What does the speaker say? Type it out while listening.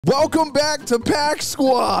Welcome back to Pack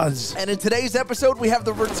Squads. And in today's episode, we have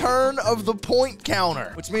the return of the point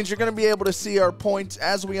counter, which means you're going to be able to see our points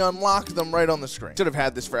as we unlock them right on the screen. Should have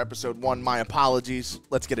had this for episode 1. My apologies.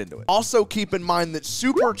 Let's get into it. Also, keep in mind that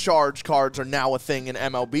supercharged cards are now a thing in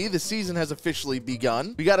MLB. The season has officially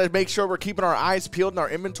begun. We got to make sure we're keeping our eyes peeled in our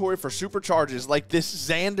inventory for supercharges like this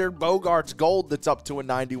Xander Bogaerts Gold that's up to a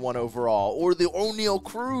 91 overall, or the O'Neill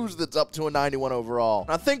Cruz that's up to a 91 overall.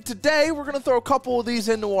 And I think today we're going to throw a couple of these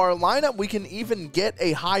into our lineup. We can even get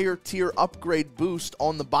a higher tier upgrade boost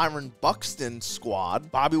on the Byron Buxton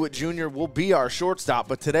squad. Bobby Witt Jr. will be our shortstop,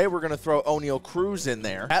 but today we're going to throw O'Neill Cruz in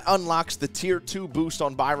there. That unlocks the tier 2 boost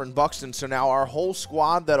on Byron Buxton, so now our whole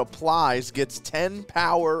squad that applies gets 10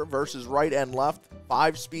 power versus right and left,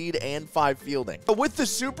 5 speed, and 5 fielding. But with the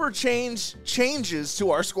super changes to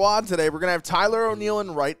our squad today, we're going to have Tyler O'Neill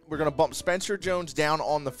in right. We're going to bump Spencer Jones down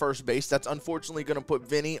on the first base. That's unfortunately going to put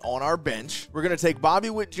Vinny on our bench. We're going to take Bobby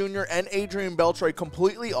Witt Jr. and Adrian Beltre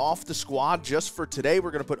completely off the squad just for today.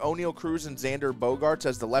 We're going to put O'Neill Cruz and Xander Bogaerts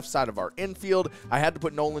as the left side of our infield. I had to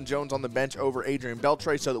put Nolan Jones on the bench over Adrian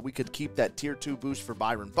Beltre so that we could keep that tier 2 boost for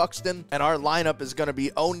Byron Buxton. And our lineup is going to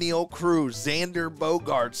be O'Neill Cruz, Xander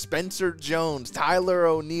Bogaerts, Spencer Jones, Tyler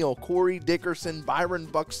O'Neill, Corey Dickerson, Byron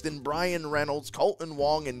Buxton, Brian Reynolds, Colton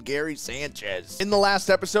Wong, and Gary Sanchez. In the last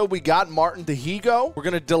episode, we got Martin Tehigo. We're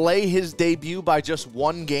going to delay his debut by just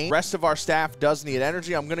 1 game. Rest of our staff does need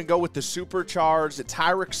energy. I'm going to go with the supercharged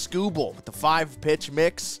Tyreek Skubal with the 5-pitch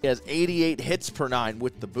mix. He has 88 hits per 9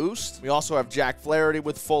 with the boost. We also have Jack Flaherty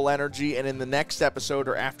with full energy, and in the next episode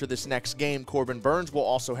or after this next game, Corbin Burns will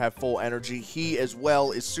also have full energy. He as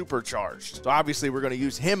well is supercharged. So obviously we're going to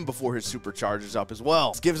use him before his supercharge is up as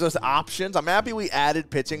well. This gives us options. I'm happy we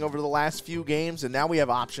added pitching over the last few games, and now we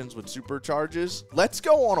have options with supercharges. Let's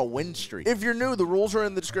go on a win streak. If you're new, the rules are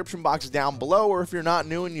in the description box down below, or if you're not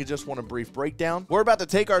new and you just want a brief breakdown, we're about to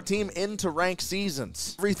take our team into ranked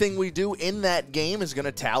seasons. Everything we do in that game is going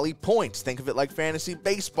to tally points. Think of it like fantasy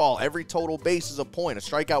baseball. Every total base is a point. A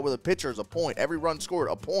strikeout with a pitcher is a point. Every run scored,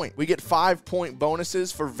 a point. We get 5-point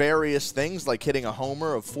bonuses for various things like hitting a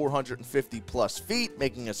homer of 450 plus feet,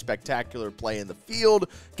 making a spectacular play in the field,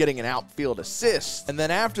 getting an outfield assist. And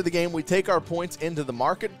then after the game, we take our points into the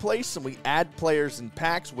marketplace and we add players and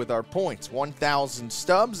packs with our points. 1,000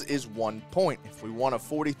 stubs is 1 point. If we want a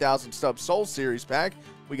 40,000 stub Soul Series pack,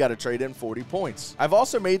 we got to trade in 40 points. I've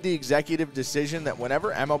also made the executive decision that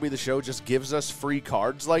whenever MLB The Show just gives us free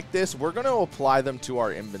cards like this, we're going to apply them to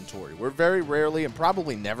our inventory. We're very rarely and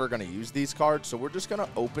probably never going to use these cards, so we're just going to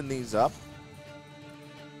open these up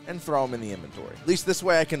and throw them in the inventory. At least this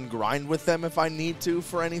way I can grind with them if I need to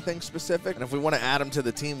for anything specific. And if we want to add them to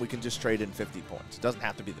the team, we can just trade in 50 points. It doesn't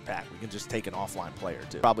have to be the pack. We can just take an offline player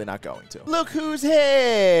too. Probably not going to. Look who's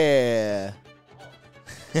here!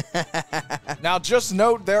 Now, just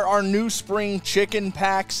note, there are new spring chicken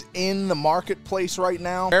packs in the marketplace right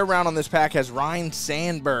now. Rare round on this pack has Ryan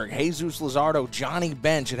Sandberg, Jesus Luzardo, Johnny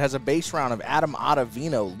Bench. It has a base round of Adam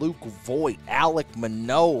Ottavino, Luke Voigt, Alek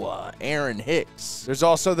Manoah, Aaron Hicks. There's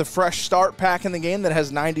also the fresh start pack in the game that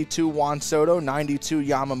has 92 Juan Soto, 92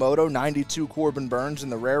 Yamamoto, 92 Corbin Burns in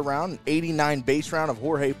the rare round, 89 base round of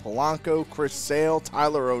Jorge Polanco, Chris Sale,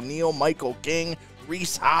 Tyler O'Neill, Michael King,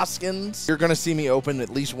 Reese Hoskins. You're going to see me open at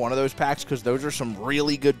least one of those packs because those are some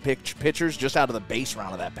really good pitchers just out of the base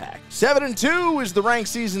round of that pack. 7-2 is the ranked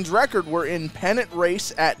seasons record. We're in pennant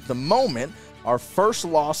race at the moment. Our first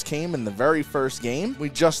loss came in the very first game.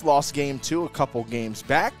 We just lost game 2 a couple games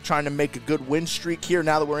back. Trying to make a good win streak here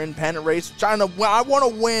now that we're in pennant race. I want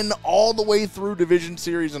to win all the way through Division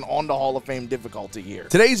Series and on to Hall of Fame difficulty here.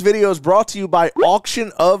 Today's video is brought to you by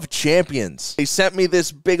Auction of Champions. They sent me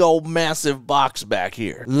this big old massive box back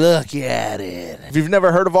here. Look at it. If you've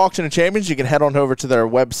never heard of Auction of Champions, you can head on over to their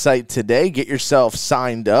website today. Get yourself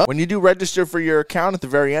signed up. When you do register for your account at the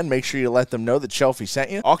very end, make sure you let them know that Shelfy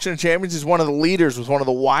sent you. Auction of Champions is one of the leaders with one of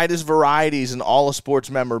the widest varieties in all of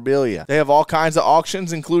sports memorabilia. They have all kinds of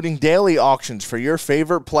auctions, including daily auctions for your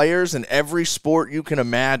favorite players in every sport you can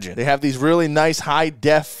imagine. They have these really nice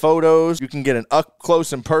high-def photos. You can get an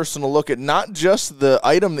up-close and personal look at not just the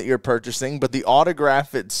item that you're purchasing, but the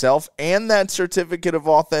autograph itself and that certificate of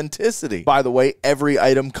authenticity. By the way, every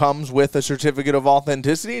item comes with a certificate of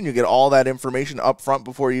authenticity, and you get all that information up front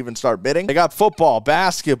before you even start bidding. They got football,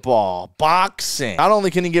 basketball, boxing. Not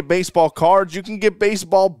only can you get baseball cards, you can get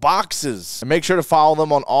baseball boxes. And make sure to follow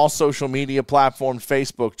them on all social media platforms: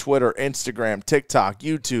 Facebook, Twitter, Instagram, TikTok,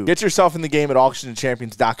 YouTube. Get yourself in the game at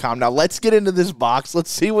auctionofchampions.com. Now let's get into this box. Let's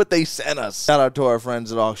see what they sent us. Shout out to our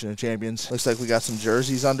friends at Auction of Champions. Looks like we got some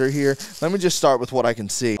jerseys under here. Let me just start with what I can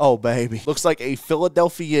see. Oh, baby. Looks like a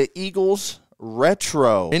Philadelphia Eagles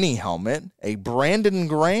retro mini helmet, a Brandon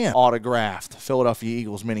Graham autographed Philadelphia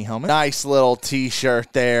Eagles mini helmet. Nice little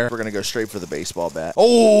t-shirt there. We're going to go straight for the baseball bat.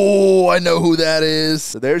 Oh, I know who that is.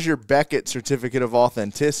 So there's your Beckett certificate of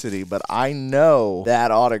authenticity, but I know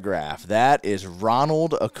that autograph. That is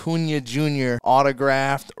Ronald Acuna Jr.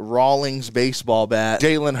 autographed Rawlings baseball bat.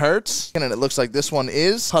 Jalen Hurts. And it looks like this one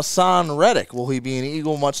is Hassan Reddick. Will he be an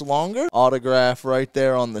Eagle much longer? Autograph right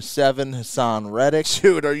there on the 7, Hassan Reddick.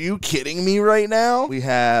 Dude, are you kidding me right now? We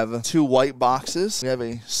have 2 white boxes. We have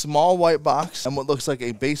a small white box and what looks like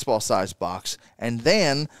a baseball-sized box. And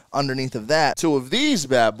then, underneath of that, 2 of these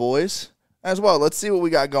bad boys as well. Let's see what we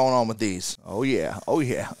got going on with these. Oh, yeah. Oh,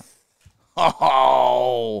 yeah.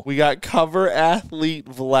 Oh, we got cover athlete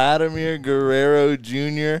Vladimir Guerrero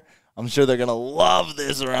Jr. I'm sure they're going to love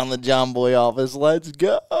this around the John Boy office. Let's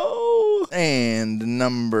go. And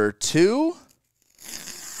number 2.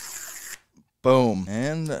 Boom.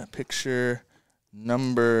 And picture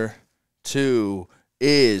number 2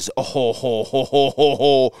 is,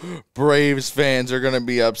 Braves fans are going to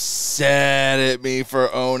be upset at me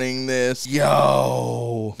for owning this.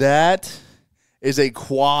 Yo, that is a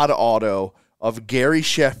quad auto of Gary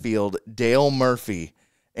Sheffield, Dale Murphy,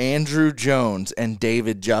 Andrew Jones, and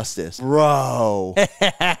David Justice. Bro.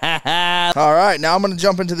 All right, now I'm going to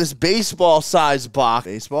jump into this baseball-sized box.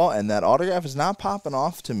 Baseball, and that autograph is not popping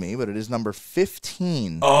off to me, but it is number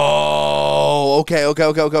 15. Oh, okay.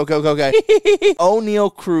 O'Neal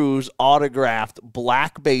Cruz autographed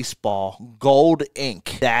black baseball, gold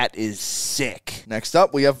ink. That is sick. Next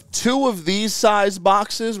up, we have 2 of these size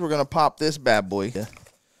boxes. We're going to pop this bad boy.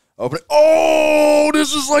 Open it. Oh,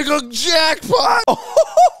 this is like a jackpot.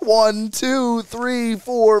 1, 2, 3,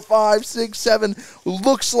 4, 5, 6, 7.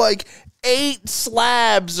 Looks like 8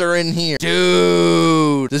 slabs are in here.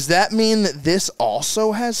 Dude, does that mean that this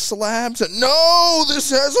also has slabs? No,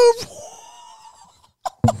 this has a...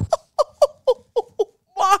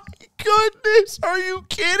 My goodness, are you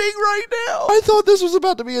kidding right now? I thought this was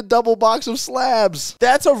about to be a double box of slabs.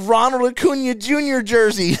 That's a Ronald Acuna Jr.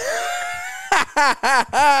 jersey.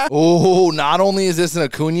 Oh, not only is this an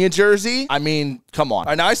Acuna jersey, I mean, come on.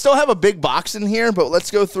 All right, now I still have a big box in here, but let's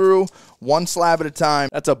go through one slab at a time.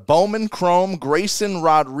 That's a Bowman Chrome Grayson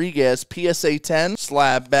Rodriguez PSA 10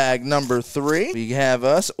 slab bag number 3. We have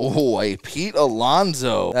a Pete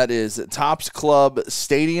Alonso. That is Topps Club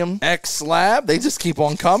Stadium X slab. They just keep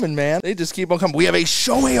on coming, man. They just keep on coming. We have a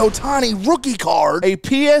Shohei Ohtani rookie card. A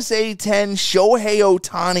PSA 10 Shohei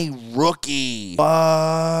Ohtani rookie.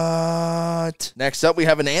 But next up, we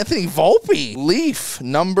have an Anthony Volpe Leaf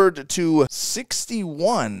numbered to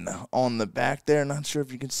 61 on the back there. Not sure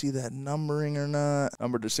if you can see that numbering or not.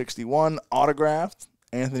 Numbered to 61, autographed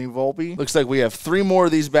Anthony Volpe. Looks like we have 3 more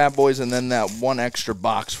of these bad boys and then that 1 extra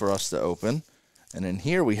box for us to open. And in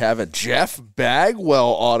here we have a Jeff Bagwell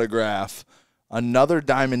autograph. Another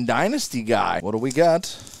Diamond Dynasty guy. What do we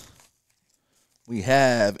got? We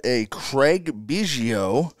have a Craig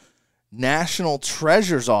Biggio National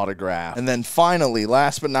Treasures autograph. And then finally,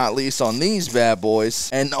 last but not least on these bad boys,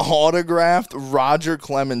 an autographed Roger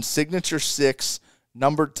Clemens Signature 6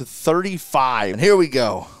 numbered to 35. And here we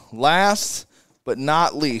go. Last but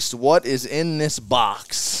not least, what is in this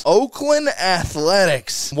box? Oakland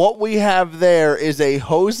Athletics. What we have there is a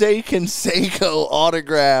Jose Canseco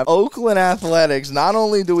autograph. Oakland Athletics. Not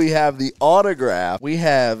only do we have the autograph, we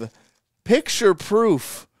have picture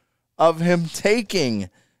proof of him taking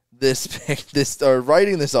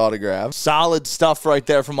writing this autograph. Solid stuff right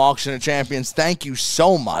there from Auction of Champions. Thank you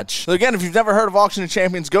so much. So again, if you've never heard of Auction of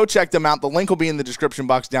Champions, go check them out. The link will be in the description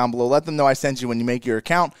box down below. Let them know I sent you when you make your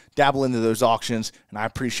account. Dabble into those auctions, and I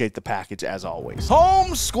appreciate the package as always.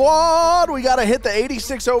 Home squad, we got to hit the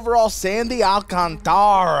 86 overall Sandy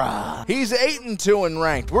Alcantara. He's 8-2 in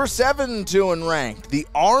ranked. We're 7-2 in ranked. The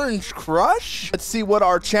Orange Crush. Let's see what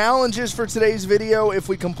our challenge is for today's video. If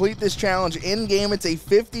we complete this challenge in-game, it's a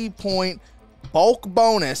 50-point bulk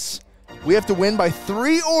bonus. We have to win by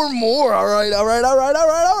 3 or more. All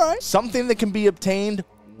right. Something that can be obtained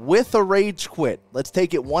with a rage quit. Let's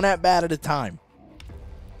take it 1 at-bat at a time.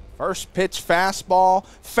 First pitch fastball,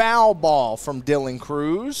 foul ball from Dylan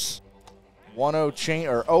Cruz. 0-1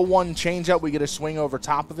 changeup. We get a swing over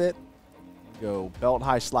top of it. Go belt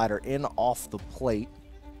high slider in off the plate.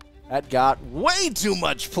 That got way too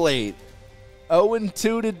much plate. 0-2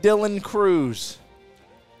 to Dylan Cruz.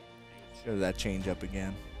 Go to that changeup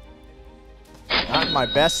again. Not in my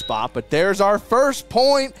best spot, but there's our first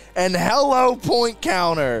point, and hello point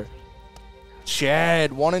counter.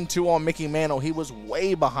 Chad, 1-2 on Mickey Mantle. He was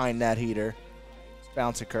way behind that heater. Let's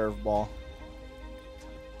bounce a curveball.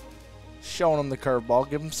 Showing him the curveball.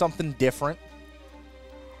 Give him something different.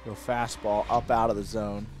 Go fastball up out of the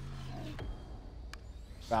zone.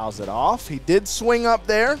 Fouls it off. He did swing up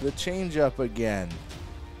there. The changeup again.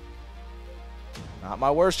 Not my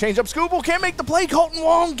worst changeup. Scooble can't make the play. Colton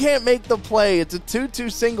Wong can't make the play. It's a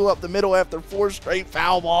 2-2 single up the middle after 4 straight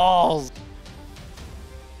foul balls.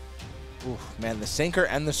 Oof, man, the sinker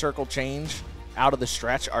and the circle change out of the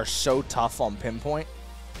stretch are so tough on pinpoint.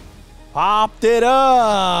 Popped it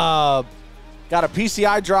up. Got a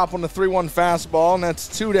PCI drop on the 3-1 fastball, and that's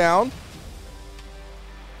 2 down.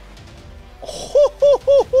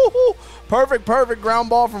 Perfect ground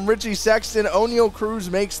ball from Richie Sexton. O'Neal Cruz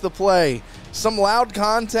makes the play. Some loud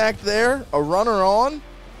contact there. A runner on.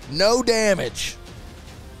 No damage.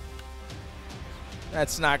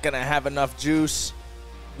 That's not going to have enough juice.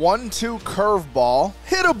 1-2 curveball.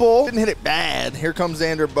 Hittable. Didn't hit it bad. Here comes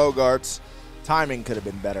Xander Bogaerts. Timing could have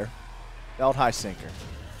been better. Belt high sinker.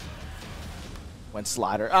 Went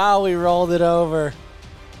slider. Oh, we rolled it over.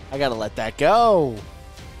 I got to let that go.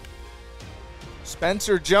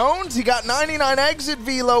 Spencer Jones, he got 99 exit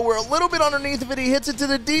velo. We're a little bit underneath of it. He hits it to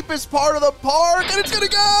the deepest part of the park, and it's going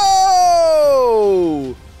to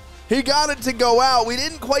go! He got it to go out. We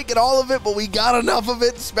didn't quite get all of it, but we got enough of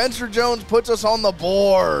it. Spencer Jones puts us on the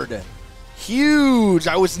board. Huge.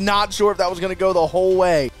 I was not sure if that was going to go the whole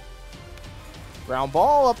way. Ground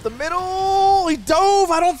ball up the middle. He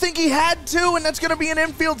dove. I don't think he had to, and that's going to be an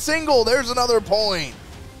infield single. There's another point.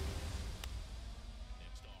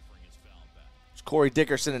 Corey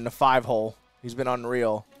Dickerson in the 5-hole. He's been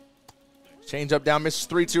unreal. Change up down, misses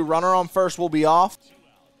 3-2. Runner on first will be off.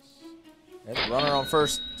 And the runner on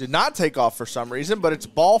first did not take off for some reason, but it's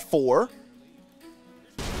ball 4.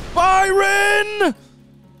 Byron!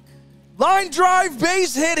 Line drive,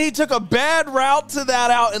 base hit. He took a bad route to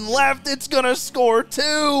that out and left. It's going to score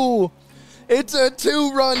 2. It's a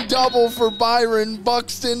 2-run double for Byron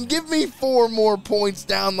Buxton. Give me 4 more points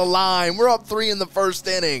down the line. We're up 3 in the first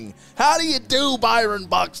inning. How do you do, Byron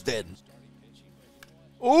Buxton?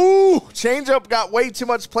 Ooh, changeup got way too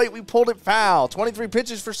much plate. We pulled it foul. 23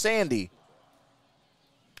 pitches for Sandy.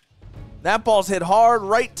 That ball's hit hard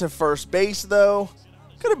right to first base, though.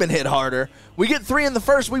 Could have been hit harder. We get 3 in the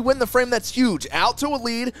first. We win the frame. That's huge. Out to a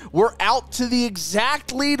lead. We're out to the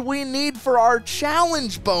exact lead we need for our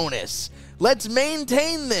challenge bonus. Let's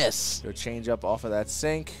maintain this. Go change up off of that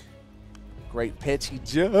sink. Great pitch. He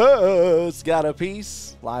just got a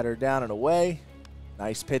piece. Slider down and away.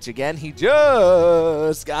 Nice pitch again. He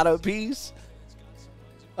just got a piece.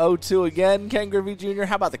 0-2 again. Ken Griffey Jr.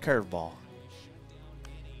 How about the curveball?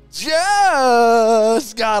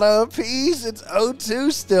 Just got a piece. It's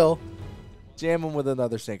 0-2 still. Jam him with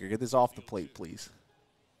another sinker. Get this off the plate, please.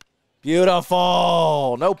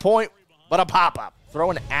 Beautiful. No point, but a pop-up. Throw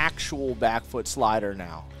an actual back foot slider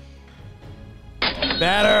now.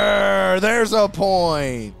 Better. There's a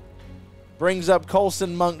point. Brings up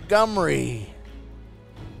Colson Montgomery.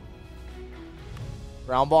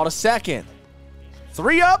 Ground ball to second.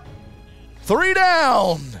 3 up, 3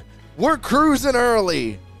 down. We're cruising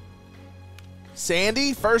early.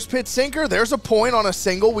 Sandy, first pitch sinker. There's a point on a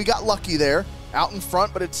single. We got lucky there. Out in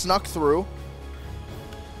front, but it snuck through.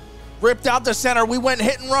 Ripped out to center. We went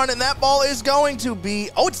hit and run, and that ball is going to be...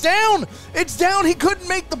 Oh, it's down! It's down! He couldn't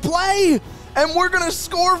make the play! And we're going to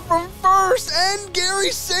score from first, and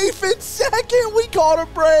Gary's safe at second. We caught a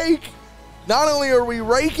break. Not only are we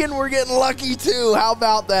raking, we're getting lucky, too. How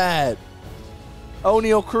about that?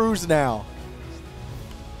 O'Neal Cruz now.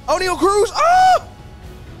 O'Neal Cruz! Oh!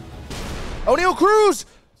 O'Neal Cruz!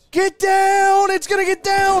 Get down! It's going to get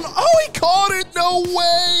down! Oh, he caught it! No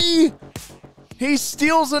way! He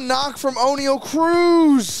steals a knock from O'Neal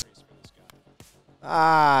Cruz.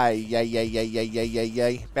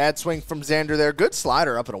 Yay. Bad swing from Xander there. Good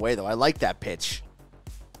slider up and away, though. I like that pitch.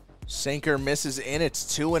 Sinker misses in. It's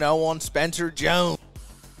 2-0 on Spencer Jones.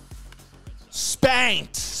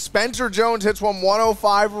 Spanked. Spencer Jones hits one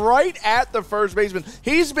 105 right at the first baseman.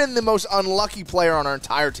 He's been the most unlucky player on our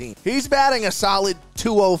entire team. He's batting a solid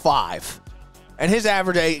 205. And his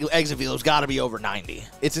average exit velo's got to be over 90.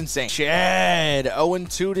 It's insane. Shed.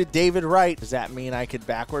 0-2 to David Wright. Does that mean I could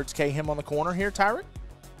backwards K him on the corner here, Tyrant?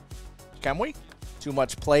 Can we? Too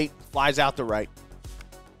much plate. Flies out to right.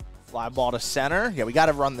 Fly ball to center. Yeah, we got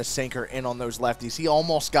to run the sinker in on those lefties. He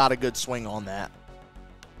almost got a good swing on that.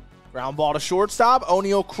 Ground ball to shortstop.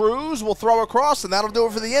 O'Neal Cruz will throw across, and that'll do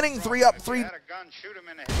it for the inning. 3 up, 3.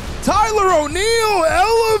 Tyler O'Neill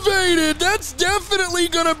elevated. That's definitely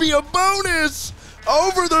going to be a bonus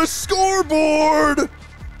over the scoreboard.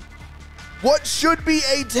 What should be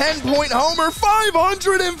a 10-point homer?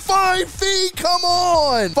 505 feet. Come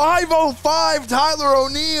on. 505 Tyler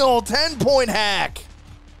O'Neill. 10-point hack.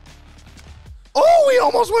 Oh, we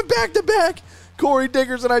almost went back-to-back. Corey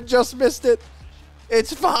Diggers, and I just missed it.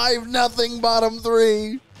 It's 5-0 bottom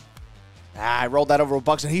three. I rolled that over with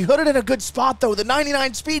Buxton. He hit it in a good spot, though. The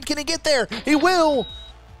 99 speed, can he get there? He will.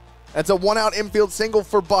 That's a one-out infield single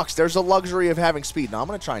for Bucks. There's a luxury of having speed. Now I'm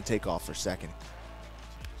going to try and take off for a second.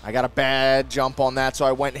 I got a bad jump on that, so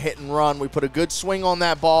I went hit and run. We put a good swing on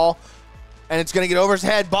that ball, and it's going to get over his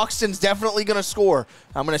head. Buxton's definitely going to score.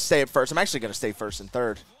 I'm going to stay at first. I'm actually going to stay first and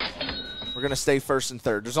third. We're going to stay first and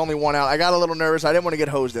third. There's only one out. I got a little nervous. I didn't want to get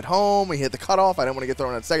hosed at home. We hit the cutoff. I didn't want to get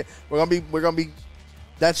thrown at second. We're going to be.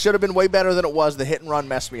 That should have been way better than it was. The hit and run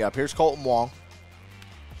messed me up. Here's Colton Wong.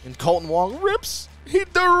 And Colton Wong rips.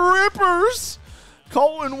 The Rippers.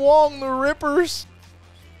 Colton Wong, the Rippers.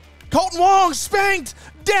 Colton Wong spanked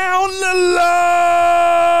down the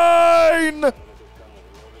line.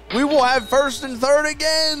 We will have first and third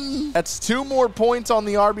again. That's 2 more points on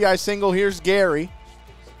the RBI single. Here's Gary.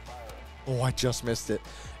 Oh, I just missed it.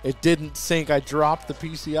 It didn't sink. I dropped the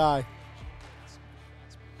PCI.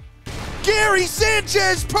 Gary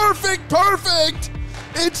Sanchez, perfect.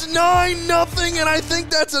 It's 9-0, and I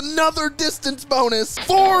think that's another distance bonus.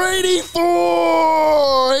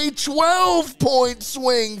 484, a 12-point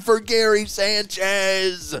swing for Gary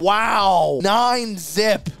Sanchez. Wow,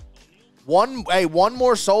 9-zip. One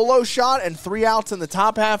more solo shot and 3 outs in the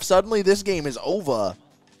top half. Suddenly, this game is over.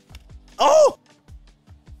 Oh!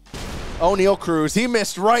 O'Neal Cruz, he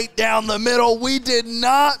missed right down the middle. We did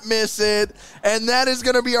not miss it, and that is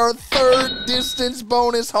going to be our 3rd distance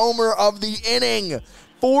bonus homer of the inning.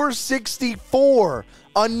 464,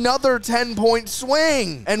 another 10-point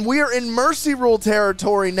swing, and we are in mercy rule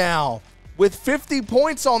territory now with 50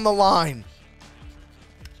 points on the line.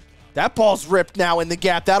 That ball's ripped now in the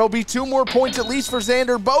gap. That'll be 2 more points at least for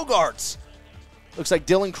Xander Bogaerts. Looks like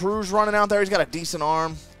Dylan Cruz running out there. He's got a decent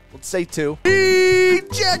arm. Let's say 2.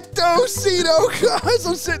 Ejectocito, guys.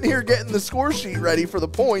 I'm sitting here getting the score sheet ready for the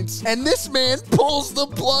points, and this man pulls the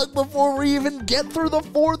plug before we even get through the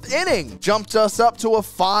 4th inning. Jumped us up to a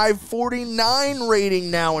 549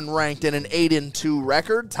 rating now and ranked in an 8-2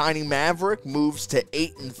 record. Tiny Maverick moves to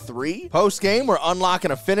 8-3. Post-game, we're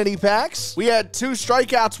unlocking affinity packs. We had 2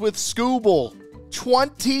 strikeouts with Scooble.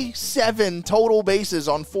 27 total bases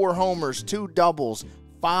on 4 homers, 2 doubles,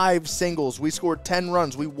 5 singles. We scored 10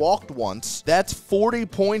 runs. We walked once. That's 40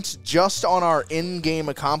 points just on our in-game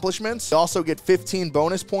accomplishments. We also get 15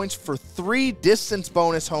 bonus points for 3 distance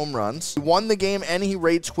bonus home runs. We won the game and he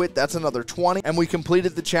rage quit. That's another 20. And we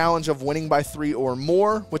completed the challenge of winning by 3 or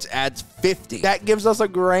more, which adds 50. That gives us a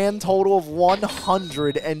grand total of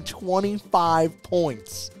 125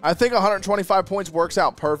 points. I think 125 points works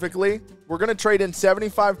out perfectly. We're going to trade in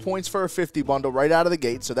 75 points for a 50 bundle right out of the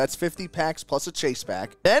gate, so that's 50 packs plus a chase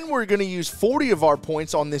pack. Then we're going to use 40 of our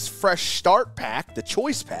points on this fresh start pack, the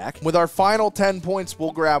choice pack. With our final 10 points,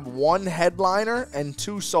 we'll grab 1 headliner and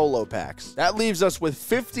 2 solo packs. That leaves us with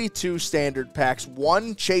 52 standard packs,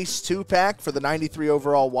 1 chase 2 pack for the 93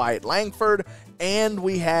 overall Wyatt Langford, and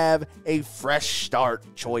we have a fresh start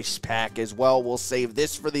choice pack as well. We'll save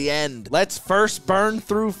this for the end. Let's first burn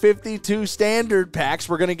through 52 standard packs.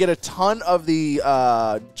 We're going to get a ton of the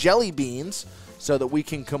jelly beans so that we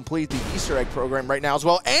can complete the Easter egg program right now as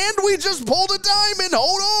well. And we just pulled a diamond.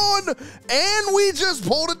 Hold on. And we just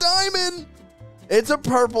pulled a diamond. It's a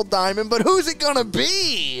purple diamond, but who's it going to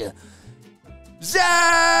be?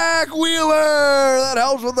 Zach Wheeler! That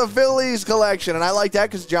helps with the Phillies collection, and I like that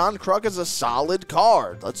because John Kruk is a solid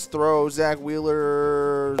card. Let's throw Zach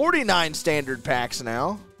Wheeler 49 standard packs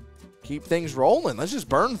now. Keep things rolling. Let's just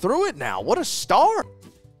burn through it now. What a start.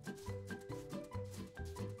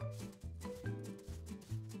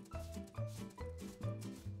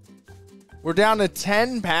 We're down to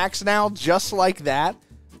 10 packs now, just like that.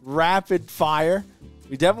 Rapid fire.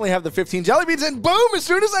 We definitely have the 15 jelly beans, and boom, as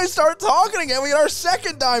soon as I start talking again, we get our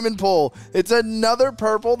second diamond pull. It's another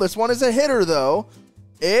purple. This one is a hitter, though.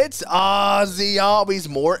 It's Ozzy Albies.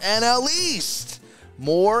 More NL East.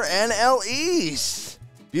 More NL East.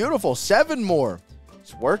 Beautiful. 7 more.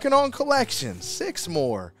 It's working on collections. 6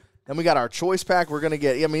 more. Then we got our choice pack. We're going to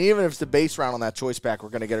get, I mean, even if it's the base round on that choice pack, we're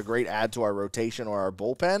going to get a great add to our rotation or our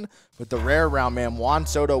bullpen. With the rare round, man, Juan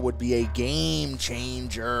Soto would be a game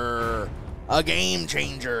changer. A game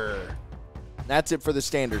changer. That's it for the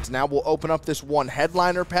standards. Now we'll open up this 1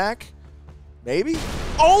 headliner pack. Maybe?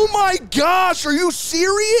 Oh my gosh, are you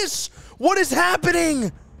serious? What is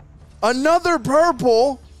happening? Another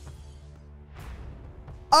purple.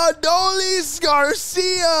 Adolis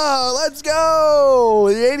Garcia. Let's go.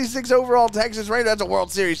 The 86 overall Texas Ranger. That's a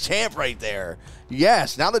World Series champ right there.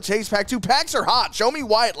 Yes, now the chase pack. 2 packs are hot. Show me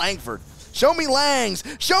Wyatt Langford. Show me Langs.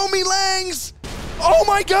 Show me Langs. Oh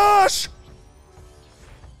my gosh.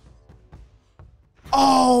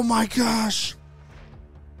 Oh my gosh.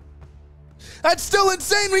 That's still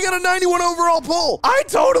insane. We got a 91 overall pull. I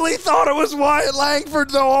totally thought it was Wyatt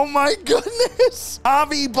Langford, though. Oh, my goodness.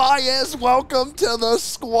 Javi Baez, welcome to the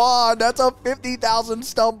squad. That's a 50,000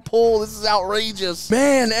 stump pull. This is outrageous.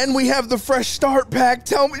 Man, and we have the fresh start pack.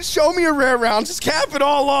 Show me a rare round. Just cap it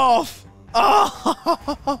all off.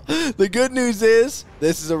 Oh, the good news is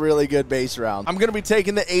this is a really good base round. I'm going to be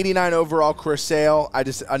taking the 89 overall Chris Sale.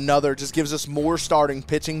 Just gives us more starting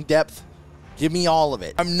pitching depth. Give me all of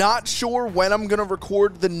it. I'm not sure when I'm going to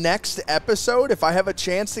record the next episode. If I have a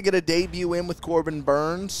chance to get a debut in with Corbin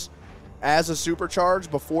Burns as a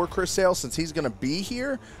supercharge before Chris Sale, since he's going to be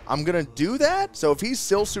here, I'm going to do that. So if he's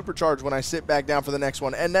still supercharged when I sit back down for the next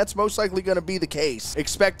one, and that's most likely going to be the case,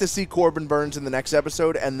 expect to see Corbin Burns in the next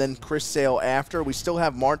episode and then Chris Sale after. We still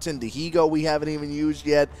have Martin DeHigo we haven't even used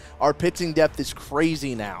yet. Our pitching depth is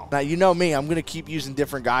crazy now. Now, you know me, I'm going to keep using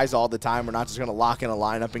different guys all the time. We're not just going to lock in a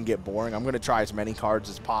lineup and get boring. I'm going to try as many cards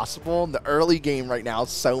as possible. The early game right now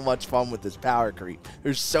is so much fun with this power creep.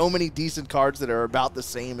 There's so many decent cards that are about the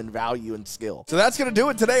same in value and skill. So that's going to do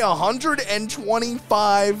it today.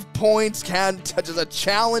 125 points. Just a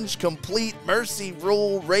challenge complete. Mercy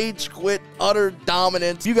rule. Rage quit. Utter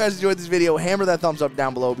dominance. If you guys enjoyed this video, hammer that thumbs up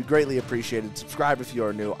down below. It would be greatly appreciated. Subscribe if you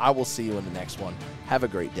are new. I will see you in the next one. Have a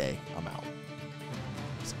great day. I'm out.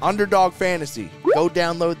 It's Underdog Fantasy. Go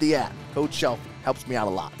download the app. Code Shelfy. Helps me out a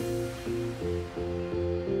lot.